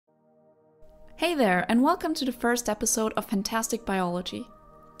Hey there, and welcome to the first episode of Fantastic Biology.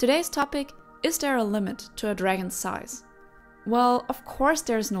 Today's topic: is there a limit to a dragon's size? Well, of course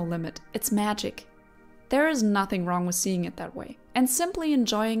there is no limit, it's magic. There is nothing wrong with seeing it that way, and simply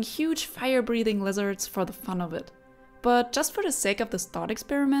enjoying huge fire-breathing lizards for the fun of it. But just for the sake of this thought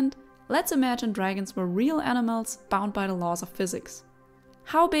experiment, let's imagine dragons were real animals bound by the laws of physics.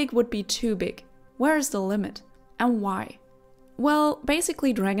 How big would be too big? Where is the limit? And why? Well,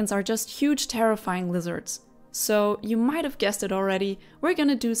 basically dragons are just huge terrifying lizards. So you might have guessed it already, we're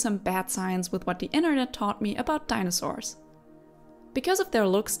gonna do some bad science with what the internet taught me about dinosaurs. Because of their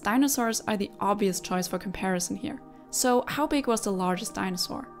looks, dinosaurs are the obvious choice for comparison here. So how big was the largest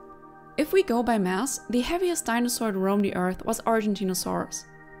dinosaur? If we go by mass, the heaviest dinosaur to roam the earth was Dinosaurs.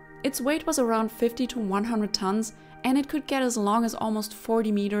 Its weight was around 50 to 100 tons, and it could get as long as almost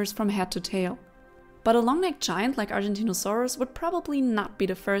 40 meters from head to tail. But a long-necked giant like Dinosaurs would probably not be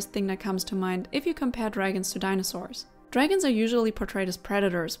the first thing that comes to mind if you compare dragons to dinosaurs. Dragons are usually portrayed as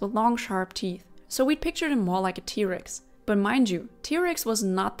predators with long, sharp teeth, so we'd picture them more like a T-Rex. But mind you, T-Rex was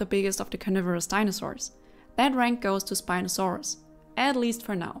not the biggest of the carnivorous dinosaurs. That rank goes to Spinosaurus, at least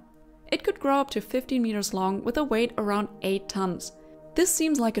for now. It could grow up to 15 meters long with a weight around 8 tons. This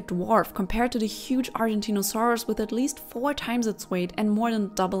seems like a dwarf compared to the huge Dinosaurs with at least 4 times its weight and more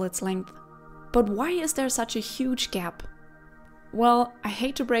than double its length. But why is there such a huge gap? Well, I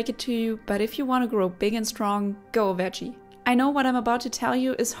hate to break it to you, but if you want to grow big and strong, go veggie. I know what I'm about to tell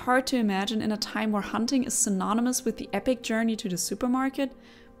you is hard to imagine in a time where hunting is synonymous with the epic journey to the supermarket,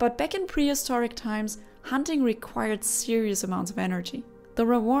 but back in prehistoric times, hunting required serious amounts of energy. The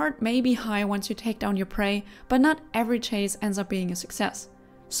reward may be high once you take down your prey, but not every chase ends up being a success.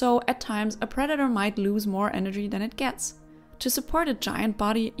 So at times, a predator might lose more energy than it gets. To support a giant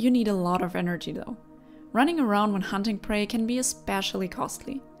body, you need a lot of energy though. Running around when hunting prey can be especially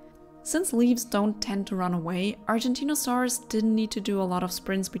costly. Since leaves don't tend to run away, Dinosaurs didn't need to do a lot of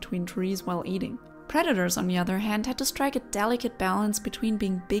sprints between trees while eating. Predators, on the other hand, had to strike a delicate balance between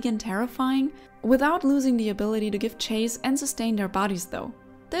being big and terrifying, without losing the ability to give chase and sustain their bodies though.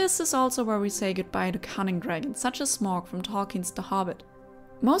 This is also where we say goodbye to cunning dragons, such as Smaug from Tolkien's The Hobbit.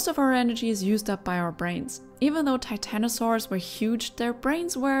 Most of our energy is used up by our brains. Even though Titanosaurs were huge, their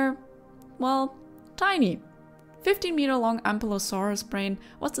brains were, well, tiny. 15-meter long Ankylosaurus brain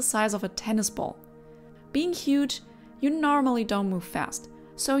was the size of a tennis ball. Being huge, you normally don't move fast,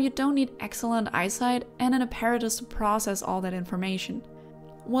 so you don't need excellent eyesight and an apparatus to process all that information.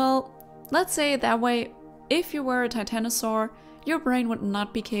 Well, let's say it that way, if you were a Titanosaur, your brain would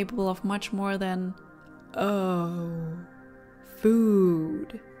not be capable of much more than, oh,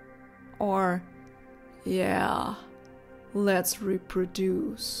 food. Or, yeah, let's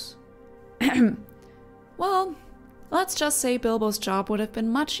reproduce. Well, let's just say Bilbo's job would have been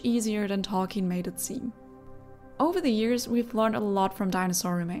much easier than Tolkien made it seem. Over the years, we've learned a lot from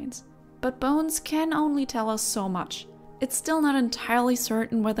dinosaur remains, but bones can only tell us so much. It's still not entirely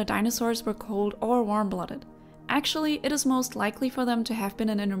certain whether dinosaurs were cold or warm-blooded. Actually, it is most likely for them to have been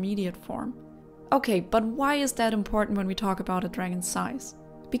an intermediate form. Okay, but why is that important when we talk about a dragon's size?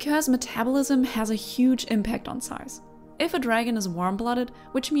 Because metabolism has a huge impact on size. If a dragon is warm-blooded,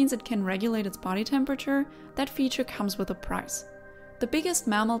 which means it can regulate its body temperature, that feature comes with a price. The biggest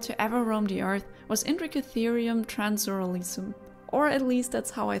mammal to ever roam the earth was Indracotherium transuralisum, or at least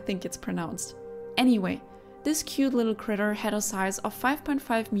that's how I think it's pronounced. Anyway, this cute little critter had a size of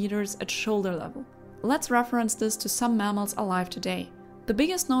 5.5 meters at shoulder level. Let's reference this to some mammals alive today. The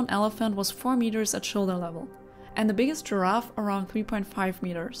biggest known elephant was 4 meters at shoulder level, and the biggest giraffe around 3.5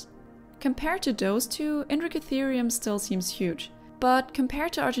 meters. Compared to those two, Indracotherium still seems huge, but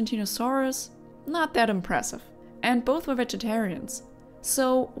compared to Dinosaurs, not that impressive. And both were vegetarians.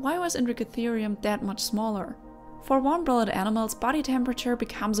 So why was Indracotherium that much smaller? For warm-blooded animals, body temperature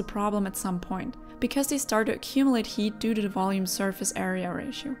becomes a problem at some point, because they start to accumulate heat due to the volume-surface area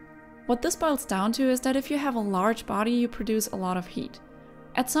ratio. What this boils down to is that if you have a large body, you produce a lot of heat.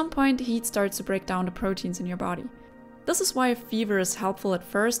 At some point, heat starts to break down the proteins in your body. This is why a fever is helpful at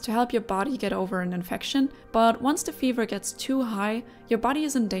first to help your body get over an infection, but once the fever gets too high, your body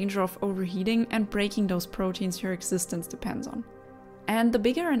is in danger of overheating and breaking those proteins your existence depends on. And the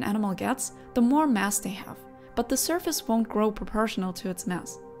bigger an animal gets, the more mass they have, but the surface won't grow proportional to its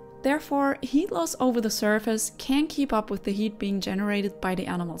mass. Therefore, heat loss over the surface can't keep up with the heat being generated by the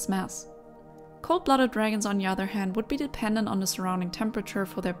animal's mass. Cold-blooded dragons, on the other hand, would be dependent on the surrounding temperature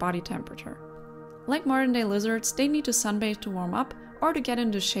for their body temperature. Like modern-day lizards, they need to sunbathe to warm up or to get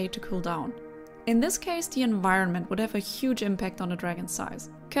into shade to cool down. In this case, the environment would have a huge impact on the dragon's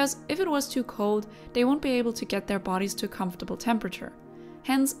size, because if it was too cold, they won't be able to get their bodies to a comfortable temperature.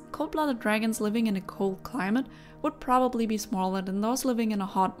 Hence, cold-blooded dragons living in a cold climate would probably be smaller than those living in a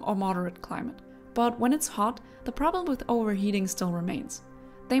hot or moderate climate. But when it's hot, the problem with overheating still remains.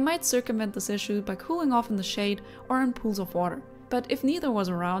 They might circumvent this issue by cooling off in the shade or in pools of water. But if neither was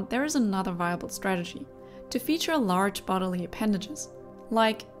around, there is another viable strategy: to feature large bodily appendages.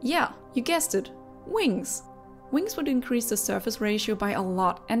 Like, yeah, you guessed it, wings! Wings would increase the surface ratio by a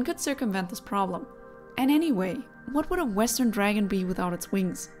lot and could circumvent this problem. And anyway, what would a Western dragon be without its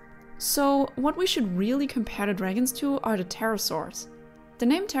wings? So, what we should really compare the dragons to are the pterosaurs. The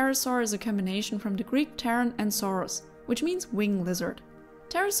name pterosaur is a combination from the Greek pteron and sauros, which means wing lizard.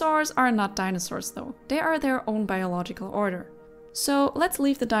 Pterosaurs are not dinosaurs though, they are their own biological order. So let's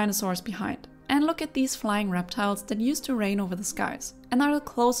leave the dinosaurs behind and look at these flying reptiles that used to reign over the skies and are the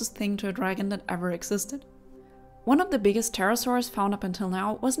closest thing to a dragon that ever existed. One of the biggest pterosaurs found up until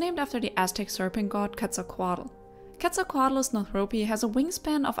now was named after the Aztec serpent god Quetzalcoatl. Quetzalcoatlus northropi has a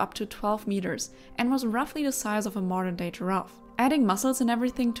wingspan of up to 12 meters and was roughly the size of a modern-day giraffe. Adding muscles and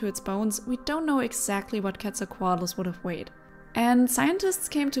everything to its bones, we don't know exactly what Quetzalcoatlus would have weighed. And scientists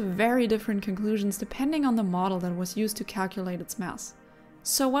came to very different conclusions depending on the model that was used to calculate its mass.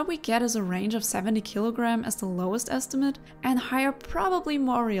 So what we get is a range of 70 kg as the lowest estimate, and higher, probably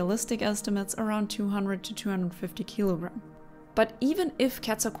more realistic estimates around 200 to 250 kg. But even if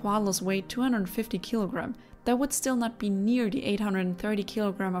Quetzalcoatlus weighed 250 kg, that would still not be near the 830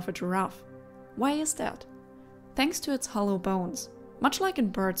 kg of a giraffe. Why is that? Thanks to its hollow bones, much like in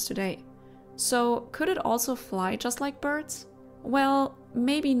birds today. So could it also fly just like birds? Well,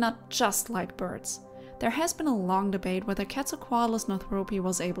 maybe not just like birds. There has been a long debate whether Quetzalcoatlus northropi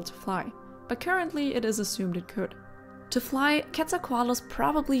was able to fly, but currently it is assumed it could. To fly, Quetzalcoatlus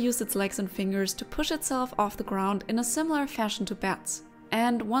probably used its legs and fingers to push itself off the ground in a similar fashion to bats,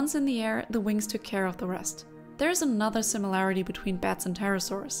 and once in the air, the wings took care of the rest. There is another similarity between bats and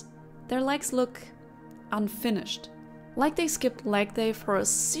pterosaurs. Their legs look unfinished, like they skipped leg day for a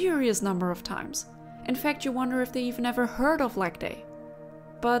serious number of times. In fact, you wonder if they even ever heard of leg day.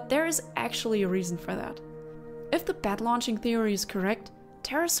 But there is actually a reason for that. If the bat launching theory is correct,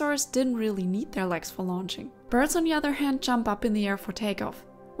 pterosaurs didn't really need their legs for launching. Birds, on the other hand, jump up in the air for takeoff,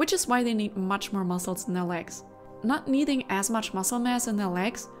 which is why they need much more muscles in their legs. Not needing as much muscle mass in their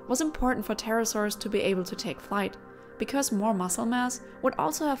legs was important for pterosaurs to be able to take flight, because more muscle mass would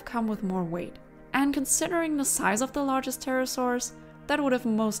also have come with more weight. And considering the size of the largest pterosaurs, that would have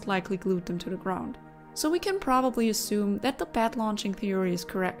most likely glued them to the ground. So we can probably assume that the bat launching theory is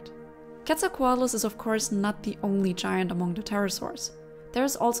correct. Quetzalcoatlus is of course not the only giant among the pterosaurs. There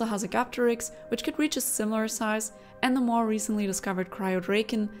is also Hasegopteryx, which could reach a similar size, and the more recently discovered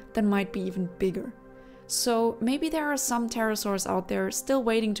Cryodraken that might be even bigger. So maybe there are some pterosaurs out there still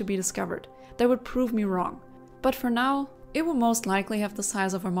waiting to be discovered that would prove me wrong. But for now, it will most likely have the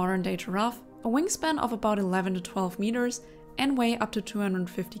size of a modern-day giraffe, a wingspan of about 11 to 12 meters, and weigh up to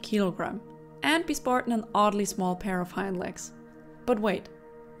 250 kg. And be sporting an oddly small pair of hind legs. But wait,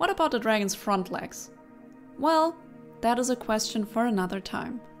 what about the dragon's front legs? Well, that is a question for another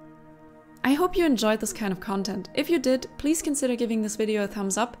time. I hope you enjoyed this kind of content. If you did, please consider giving this video a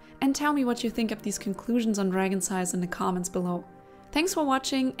thumbs up and tell me what you think of these conclusions on dragon size in the comments below. Thanks for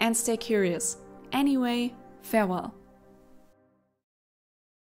watching and stay curious. Anyway, farewell.